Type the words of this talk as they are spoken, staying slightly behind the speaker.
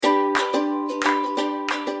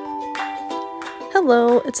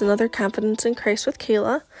Hello, it's another Confidence in Christ with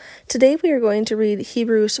Kayla. Today we are going to read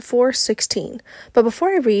Hebrews 4:16. But before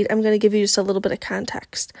I read, I'm going to give you just a little bit of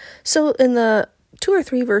context. So in the 2 or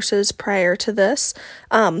 3 verses prior to this,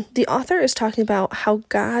 the author is talking about how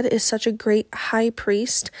God is such a great high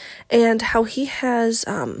priest and how he has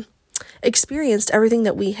experienced everything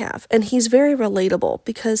that we have. And he's very relatable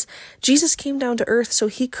because Jesus came down to earth so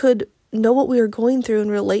he could know what we were going through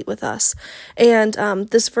and relate with us. And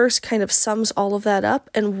this verse kind of sums all of that up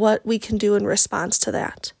and what we can do in response to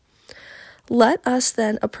that. Let us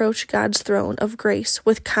then approach God's throne of grace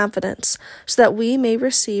with confidence so that we may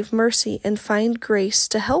receive mercy and find grace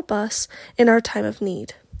to help us in our time of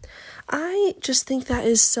need. I just think that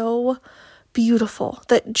is so beautiful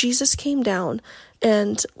that Jesus came down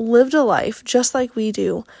and lived a life just like we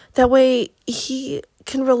do. That way he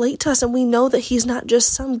can relate to us and we know that he's not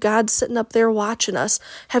just some God sitting up there watching us,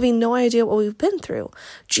 having no idea what we've been through.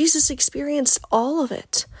 Jesus experienced all of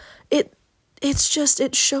it.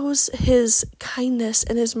 It shows his kindness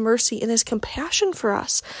and his mercy and his compassion for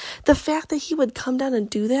us. The fact that he would come down and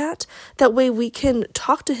do that way we can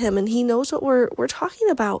talk to him and he knows what we're talking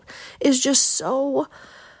about is just so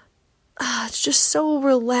it's just so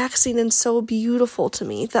relaxing and so beautiful to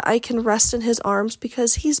me that I can rest in his arms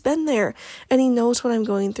because he's been there and he knows what I'm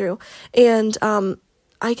going through. And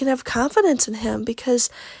I can have confidence in him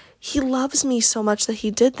because he loves me so much that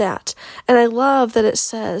he did that. And I love that it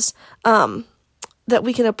says that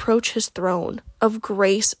we can approach his throne of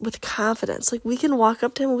grace with confidence. Like we can walk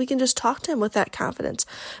up to him and we can just talk to him with that confidence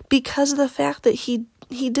because of the fact that he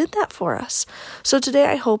did that for us. So today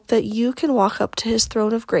I hope that you can walk up to his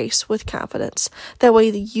throne of grace with confidence. That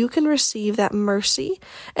way that you can receive that mercy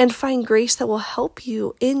and find grace that will help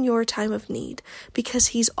you in your time of need because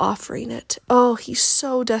he's offering it. Oh, he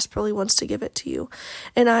so desperately wants to give it to you.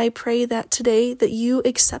 And I pray that today that you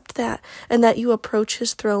accept that and that you approach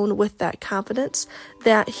his throne with that confidence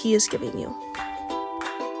that he is giving you.